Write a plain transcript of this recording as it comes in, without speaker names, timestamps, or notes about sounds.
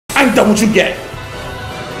I ain't done what you get.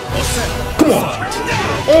 Come on.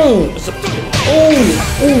 Oh,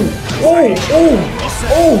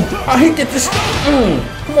 I hate that this.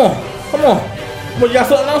 Come on. Come on, you got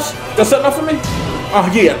something else? Got something else for me? Oh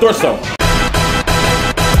yeah, throw some.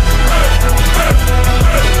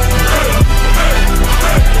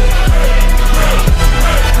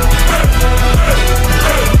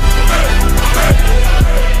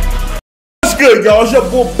 What's good, y'all? It's your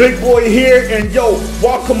boy Big Boy here, and yo,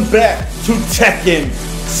 welcome back to Tekken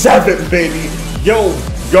 7, baby. Yo,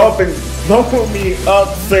 y'all been blowing me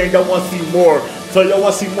up saying y'all want to see more. So y'all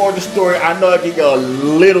want to see more of the story? I know I give you a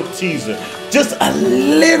little teaser. Just a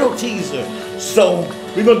little teaser. So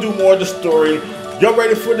we're going to do more of the story. Y'all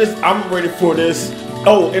ready for this? I'm ready for this.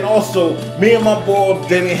 Oh, and also, me and my boy,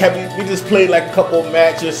 Danny, we just played like a couple of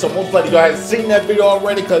matches. So most likely y'all have seen that video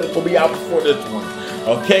already because it will be out before this one.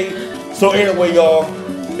 Okay? So anyway, y'all,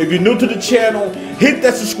 if you're new to the channel, hit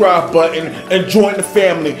that subscribe button and join the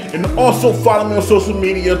family. And also follow me on social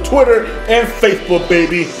media, Twitter and Facebook,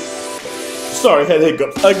 baby. Sorry, had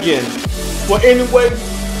hiccups again. Well, anyway,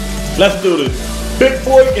 let's do this. Big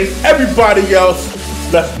Boy and everybody else,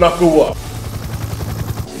 let's knuckle up.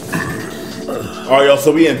 Alright, y'all,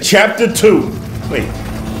 so we in chapter 2. Wait.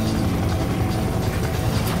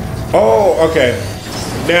 Oh, okay.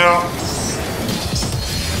 Now,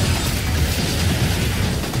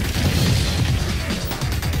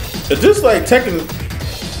 is this like Tekken?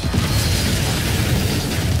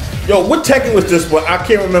 Yo, what Tekken was this one? I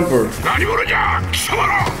can't remember.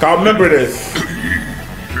 I remember this.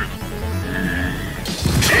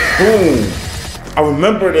 Boom. I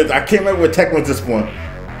remember this. I can't remember what Tekken was this one.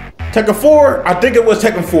 Tekken 4? I think it was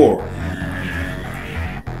Tekken 4.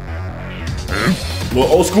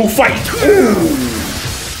 Little old school fight. Ooh.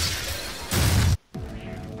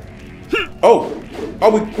 Oh.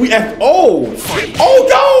 Oh, we have. Oh. Oh,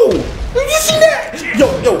 yo. Did you see that? Yo.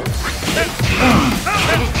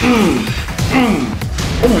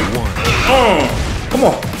 Come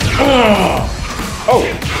on. Oh,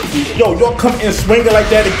 yo, y'all come in swinging like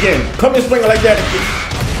that again. Come in swinging like that again.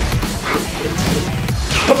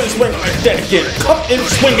 Come in swinging like that again. Come in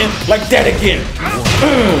swinging like that again.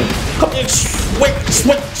 Come in swing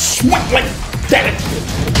like that again.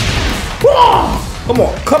 Come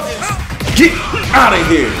on, come in. Get out of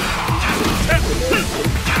here.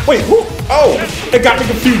 Wait, who? Oh, it got me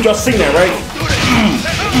confused. Y'all seen that, right?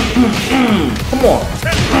 Come on.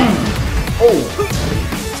 Oh.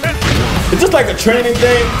 Is this like a training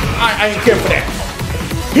thing? I ain't care for that.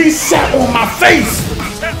 He sat on my face.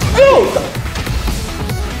 Oh.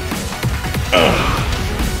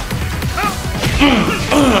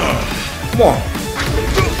 Come on.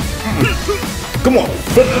 Come on.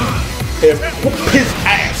 Flip him and whoop his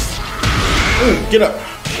ass. Get up.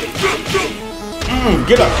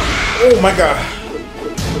 Get up. Oh my God.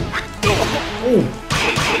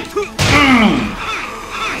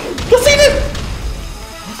 You see this?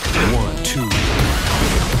 1, 2.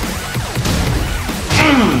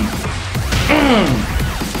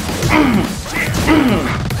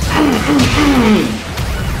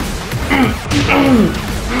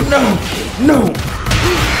 No.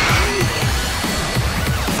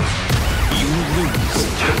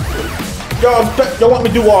 Y'all want me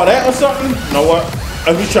to do all that or something? You know what?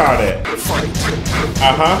 Let me try that.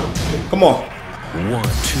 Come on. 1, 2,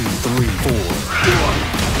 3, 4.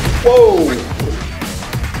 Whoa.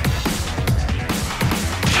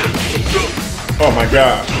 Oh my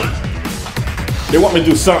God. They want me to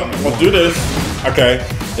do something. I'm gonna do this. Okay.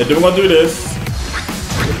 And then we're gonna do this.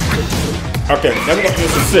 Okay. Now we're gonna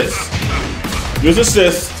use assist. Use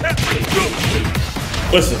assist.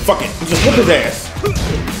 Listen, fuck it. Just whip his ass.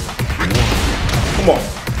 Come on.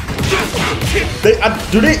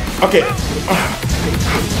 Do they? Okay.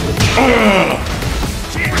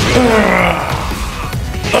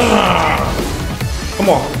 Come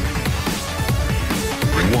on.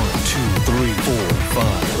 1, 2, 3, 4,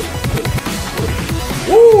 5.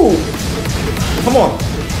 Woo! Come on.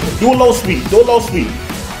 Do a low speed. Do a low speed.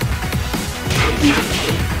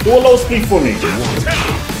 Do a low speed for me.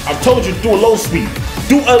 I've told you, do a low speed.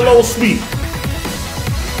 Do a low speed.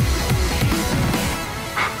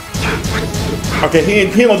 Okay, he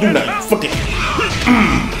ain't gonna do nothing. Fuck it.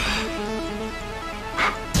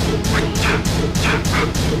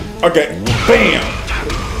 Okay, bam.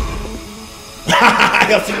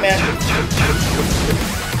 Y'all seen that?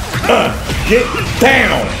 Get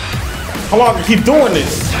down. How long can I keep doing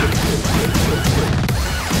this?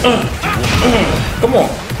 Come on.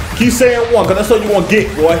 Keep saying one, because that's all you're going to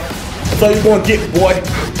get, boy. That's all you're going to get, boy.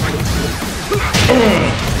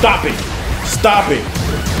 Stop it. Stop it.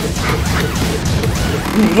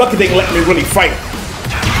 Lucky they let me really fight.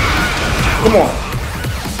 Come on.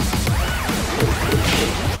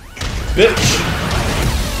 Bitch.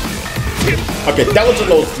 Okay, that was a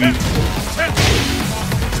low speed.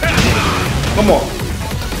 Come on.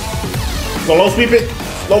 So low sweep it.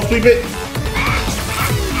 Low sweep it.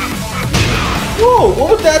 Whoa, what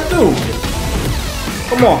would that do?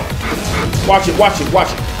 Come on. Watch it, watch it,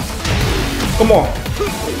 watch it. Come on.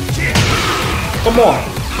 Come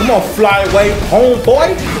on. Come on, fly away,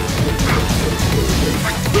 homeboy.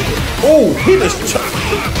 Oh, he just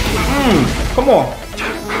come on.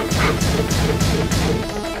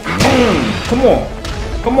 Come on.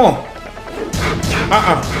 Come on.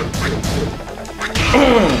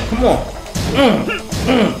 Come on.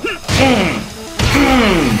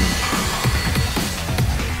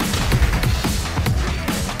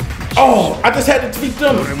 Oh, I just had to tweak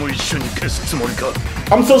them.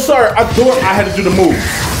 I'm so sorry. I thought I had to do the move.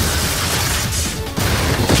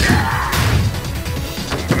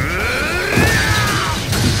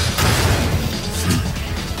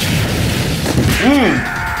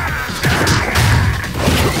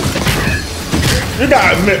 You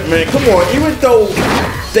gotta admit, man, come on, even though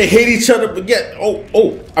they hate each other, but yet,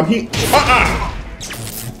 I'm here.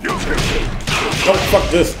 Oh, fuck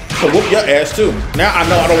this. So whoop your ass too. Now I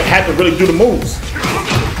know I don't have to really do the moves.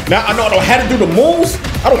 Now I know I don't have to do the moves.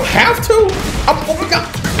 I don't have to. I'm whooping your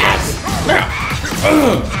ass. Now.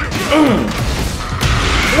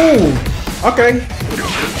 Ooh. Okay.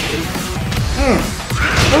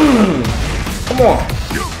 Come on.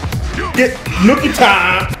 Get nookie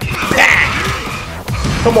time.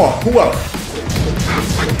 Come on, who else?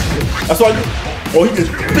 That's all you. Oh, he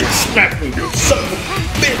just bitch smacked me. Son of a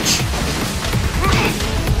bitch.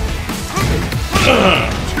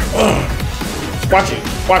 Watch it,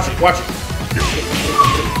 watch it, watch it.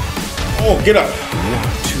 Oh, get up.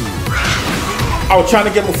 I was trying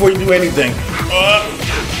to get before you do anything.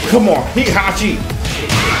 Come on, he Hachi.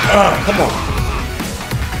 Come on.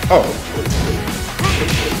 Oh.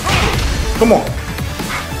 Come on.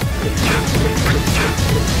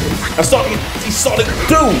 I saw he saw the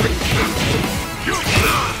dude.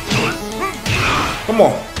 Come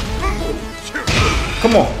on.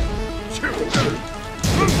 Come on.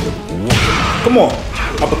 Come on.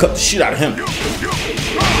 I'm gonna cut the shit out of him.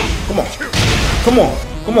 Come on. Come on.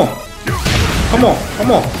 Come on. Come on.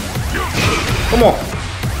 Come on. Come on.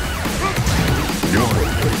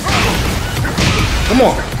 Come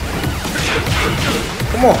on.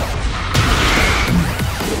 Come on.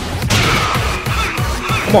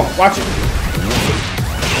 Come on, watch it.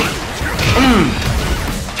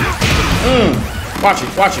 Watch it,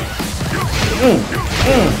 watch it.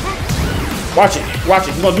 Watch it, watch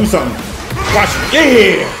it. He's gonna do something. Watch it.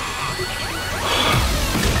 Yeah!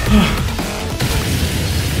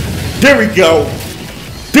 There we go.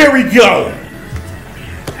 There we go.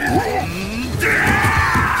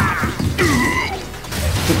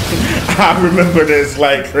 I remember this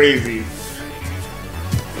like crazy.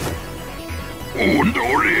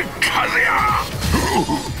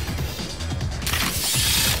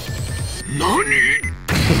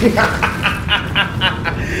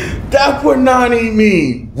 That's what Nani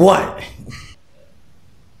mean. What?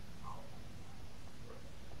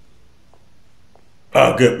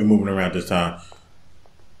 Oh, good. We're moving around this time.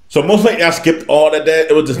 So most likely I skipped all of that.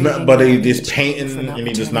 It was just nothing but they just painting and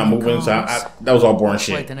he just not moving. So that was all boring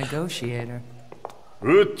shit. Quite the negotiator.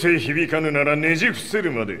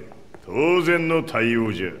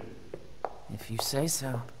 If you say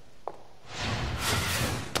so.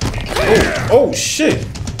 Oh shit!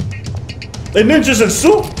 They ninjas in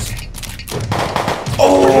suits.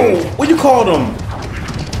 Oh, what you call them?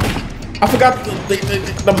 I forgot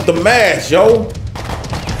the mask, yo.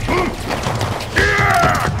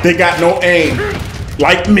 They got no aim,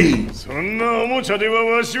 like me.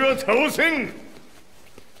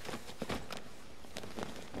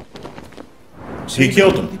 He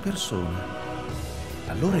killed him.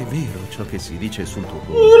 Allora è vero ciò che si dice sul tuo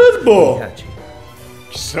Look at this boy.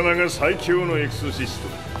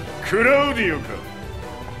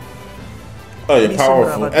 Oh, you're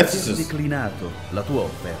powerful. Exorcist. Declinato la tua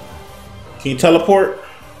offerta. Can you teleport?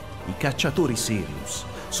 I cacciatori Sirius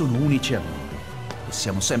sono unici al mondo e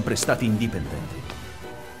siamo sempre stati indipendenti.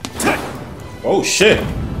 Oh shit.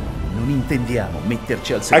 Non intendiamo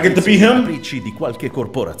metterci al I get to be servizio him? dei capricci di qualche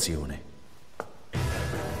corporazione.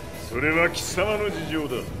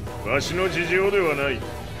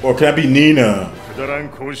 Or can I be Nina?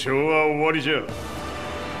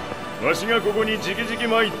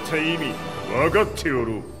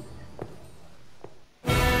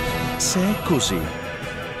 Se è così,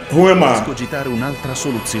 Who am I? Scogitare un'altra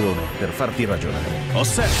soluzione per farti ragionare.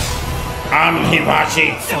 I'm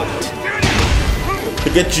Hibachi. To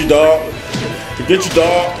get you, dog. To get you,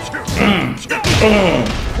 dog.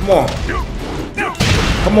 Come on.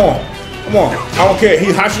 Come on. Come on. I don't care.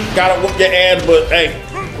 Hibachi gotta whoop your ass, but hey,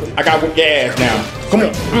 I gotta whoop your ass now. Come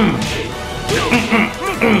on.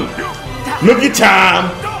 Noogie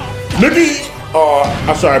time. Noogie. Oh,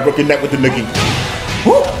 I'm sorry, I broke your neck with the noogie.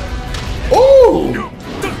 Woo. Ooh.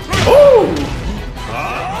 Ooh.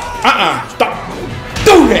 Stop.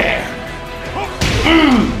 Do that.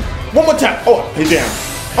 One more time. Oh, he's down.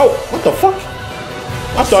 Oh, what the fuck?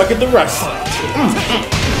 I thought I'd get the rest.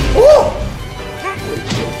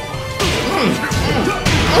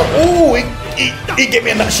 Ooh, he gave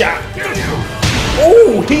me another shot.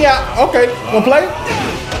 Ooh, he out. Okay, wanna play?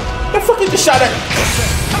 The fuck he just shot at?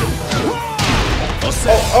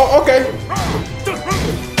 Oh, okay.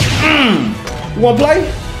 You wanna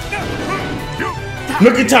play?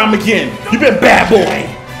 Look at time again. You been bad boy.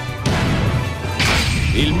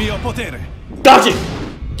 Il mio potere. Dodge it.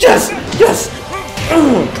 Yes, yes.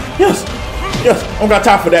 Yes, yes. I don't got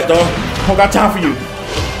time for that, dog. I don't got time for you.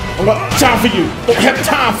 I don't got time for you. Don't have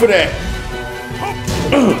time for that.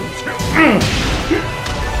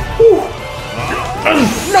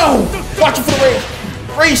 No! Watch it for the race.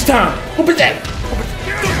 Race time. Who is that?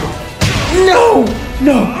 No!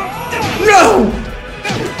 No! No!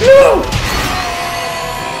 No!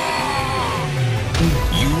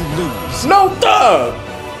 You lose. No, thug!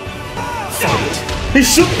 He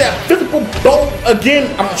shoot that physical bolt again.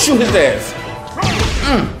 I'm gonna shoot his ass.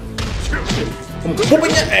 I'm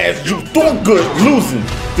whooping your ass. You doing good, losing.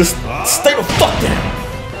 Just stay the fuck down.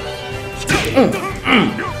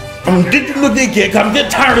 I'm gonna get you look again, cause I'm getting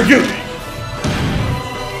tired of you.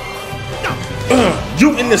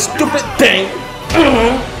 You in this stupid thing.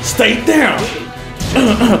 Stay down.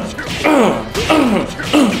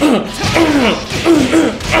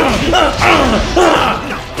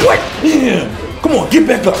 What? Come on, get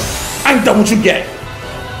back up. I ain't done what you get.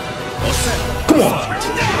 Come on.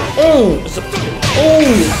 Oh,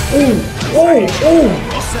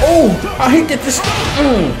 I hate that this.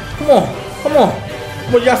 Come on. Come on,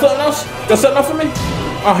 you got something else? Got something else for me?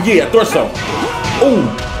 Oh yeah, I thought so.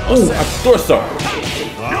 I thought so.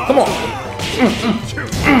 Come on.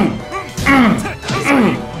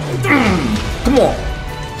 Come on.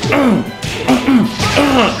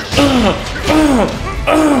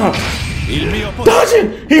 Dodge it!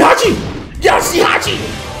 Hihachi! Yes, Hihachi!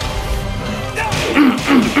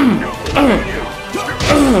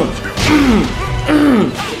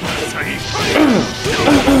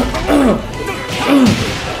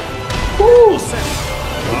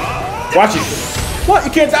 Watch it. What?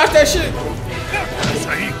 You can't dodge that shit?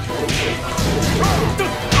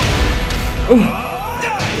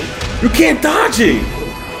 You can't dodge it.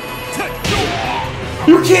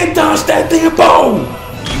 You can't dodge that thing of bone.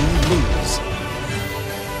 You lose.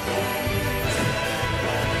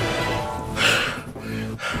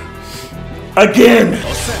 Again.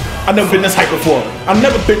 I've never been this hype before. I've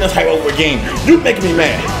never been this hype over a game. You making me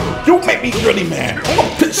mad. You make me really mad. I'm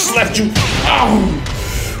gonna pitch slap you.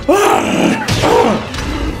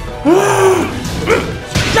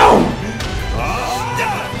 No!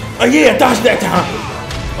 Oh yeah, dodge that time.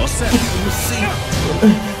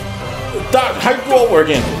 Dodge, how you go over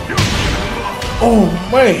again? Oh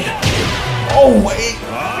wait. Oh wait.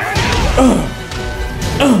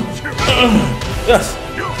 Yes.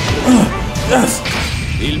 Yes.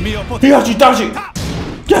 He got you, dodge it.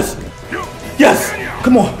 Yes. Yes.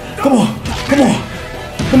 Come on. Come on. Come on.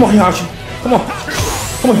 Come on, Hihachi. Come on.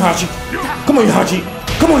 Come on, Hihachi. Come on, Hihachi.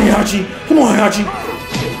 Come on, Hihachi. Come on, Hihachi.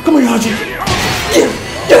 Come on, Hihachi.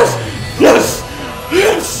 Yes. Yes.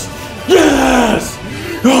 Yes. Yes.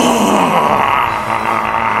 Yes.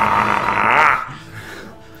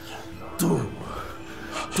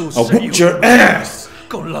 Tu I'll whoop your ass.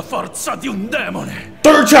 Con la forza di un demone.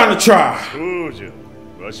 Third time to try. そうじゃ。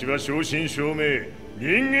わしは正真正銘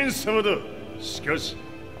人間様だ。しかし、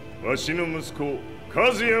わしの息子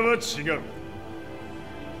和也は違う。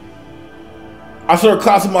I saw a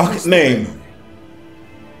class of my name.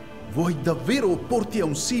 Vuoi davvero opporti a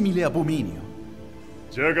un simile abominio?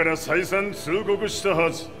 じゃから再三通告した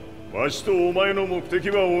はず。わしとお前の目的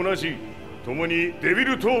は同じ。共にデビ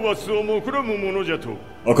ル討伐を目論むものじゃと。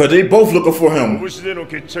Okay, they both looking for him. 拳での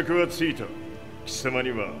決着はついた。貴様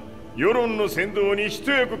には世論の先導に一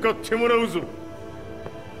役買ってもらうぞ。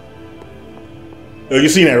You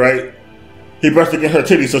seen that, right? He brushed against her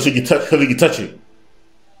titty so he could touch it.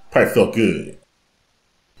 Probably felt good.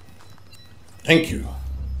 Thank you.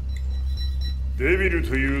デビル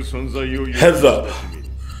という存在を Heads up.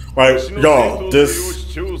 Right, y'all, this...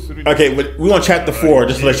 Okay, but we on chapter 4,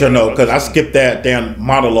 just to let you know, because I skipped that damn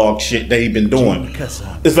monologue shit that he been doing.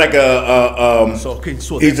 It's like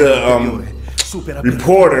he's a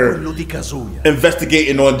reporter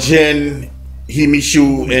investigating on Jin,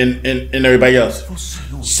 Himishu, and everybody else.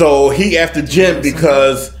 So he after Jin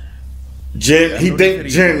because he think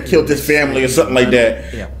Jin killed his family or something like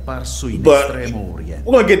that. But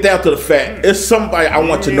we're gonna get down to the fact. It's somebody I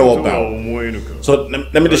want to know about. So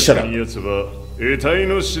let me just shut up.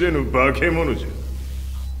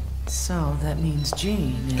 So that means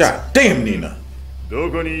Jean is... God damn, Nina.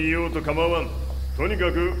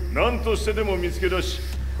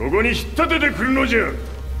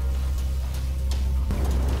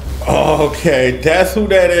 Okay, that's who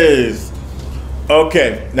that is.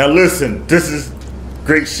 Okay, now listen, this is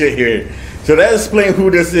great shit here. So that explains who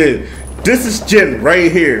this is. This is Jin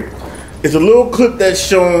right here. It's a little clip that's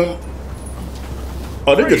shown.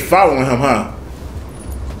 Oh, they're just following him, huh?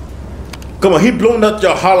 Come on, he blowing up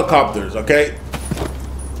your helicopters, okay?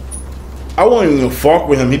 I won't even fuck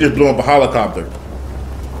with him. He just blew up a helicopter.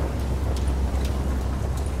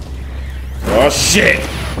 Oh shit!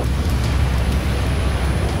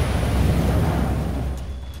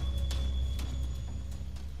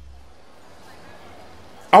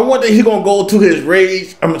 I wonder he gonna go to his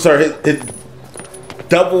rage. I'm sorry, his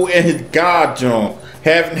double and his god jump.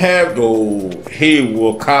 Half and half go. He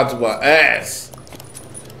will cause my ass.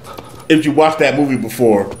 If you watched that movie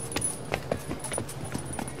before.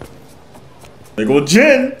 There go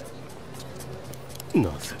Jin.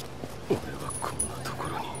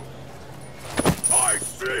 I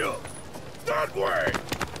see him. That way.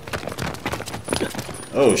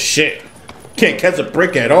 Oh shit! Can't catch a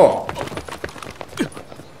break at all.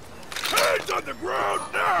 Hands on the ground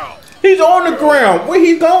now. He's on the ground. Where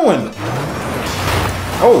he going?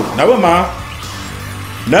 Oh, never mind.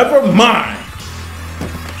 Never mind.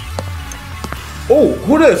 Oh,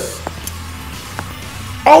 who this?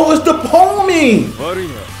 Oh, it's the pony.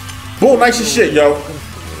 Bull, nice as shit, yo.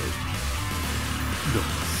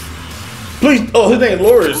 Please. Oh, his name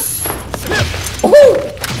Loris.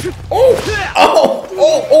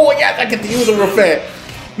 Oh, yeah, I get to use him real fast.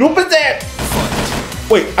 Look at that.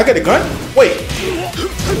 Wait, I got a gun? Wait.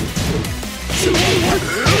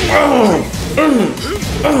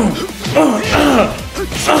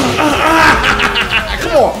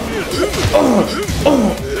 Come on.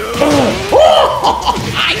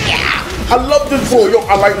 I love this bull. Yo,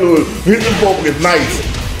 I like Lewis. His bull is nice.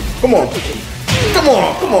 Come on. Come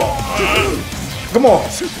on. Come on. Come on.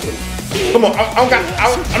 Come on.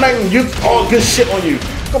 I'm not even using all this shit on you.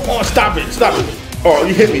 Come on, stop it. Stop it. Oh,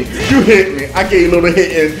 you hit me. You hit me. I gave you a little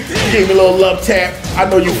hit and you gave me a little love tap. I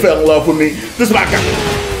know you fell in love with me. This is what I got.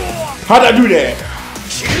 How'd I do that?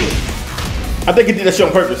 I think he did that shit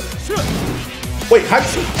on purpose. Wait, how?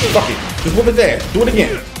 Fuck it. Just whoop his ass. Do it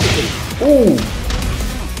again. Ooh.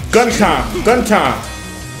 Gun time. Gun time.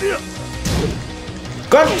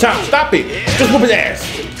 Gun time. Stop it. Just whoop his ass.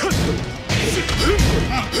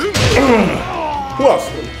 Who else?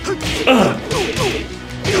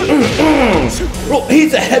 Bro,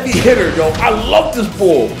 he's a heavy hitter, yo. I love this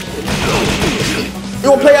bull. You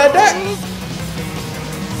wanna play like that?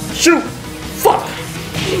 Shoot. Fuck.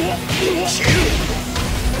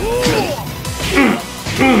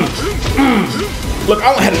 Look,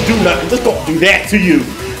 I don't have to do nothing. Just don't do that to you.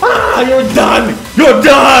 Ah, you're done. You're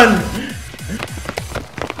done.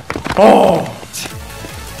 Oh.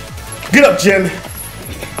 Get up, Jin.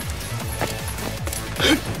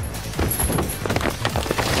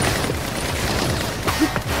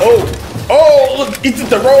 Oh, look, he took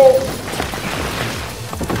the roll.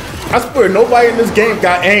 I swear nobody in this game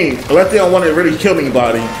got aim unless they don't want to really kill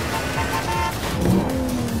anybody.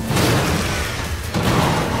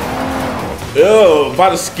 Ew, by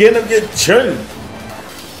the skin of your chin.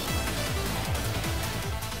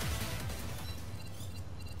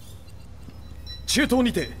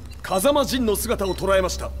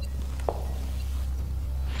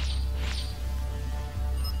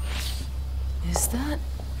 Is that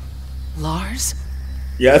Lars?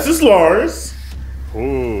 Yes, it's Lars.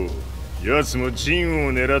 Oh, 奴もジン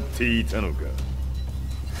を狙っていたのか。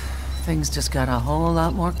 Things just got a whole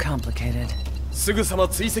lot more complicated. すぐさま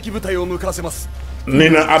追跡部隊を向かわせます。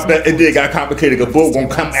 Nina, I bet it did got complicated. The bull gonna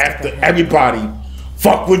come after everybody.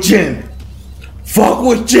 Fuck with Jin. Fuck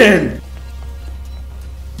with Jin.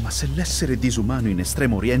 Ma se l'essere disumano in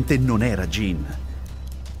Estremo Oriente non era Jin,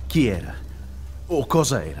 chi era? O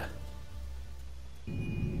cosa era?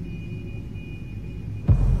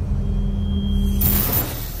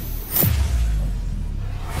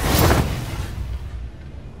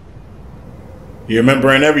 You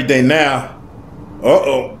remembering everything now.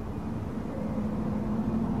 Uh-oh.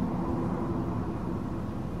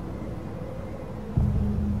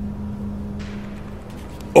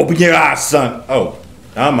 Open your eyes, son. Oh,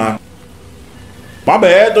 I'm on. My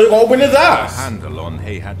bad, they're gonna open his eyes. Handle on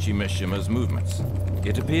Heihachi Mishima's movements.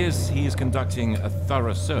 It appears he is conducting a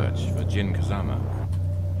thorough search for Jin Kazama.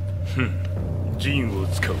 ジンを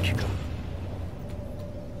使う気か。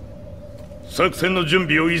作戦の準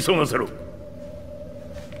備を急がせろ。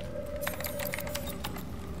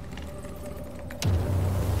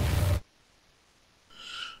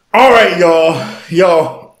Alright,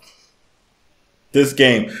 y'all. This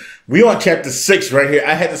game. We on chapter 6 right here.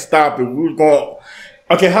 I had to stop it. We were going.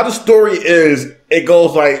 Okay, how the story is, it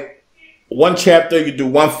goes like one chapter, you do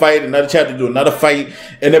one fight, another chapter, you do another fight,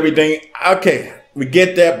 and everything. Okay, we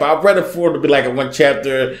get that, but I'd rather for it to be like a one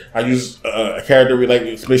chapter. I use a character, we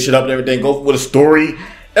like split shit up and everything, go with a story.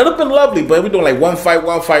 It'd have been lovely, but we're doing like one fight.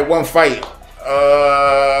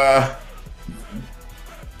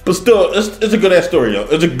 But still, it's a good ass story, yo.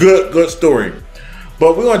 It's a good story.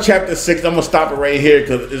 But we're on chapter 6. I'm gonna stop it right here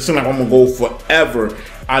because it seems like I'm gonna go forever.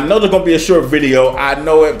 I know there's gonna be a short video. I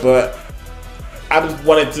know it, but I just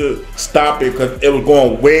wanted to stop it because it was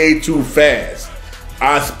going way too fast.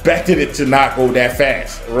 I expected it to not go that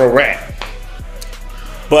fast. Real rap.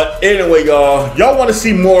 But anyway, y'all want to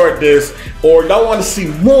see more of this, or y'all want to see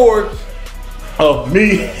more of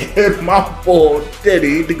me and my boy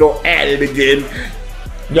Diddy to go at it again?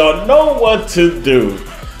 Y'all know what to do.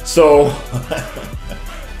 So.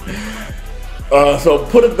 So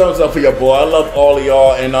put a thumbs up for your boy. I love all of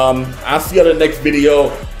y'all, and I'll see you in the next video.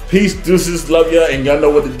 Peace, deuces, love ya, and y'all know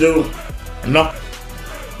what to do. No.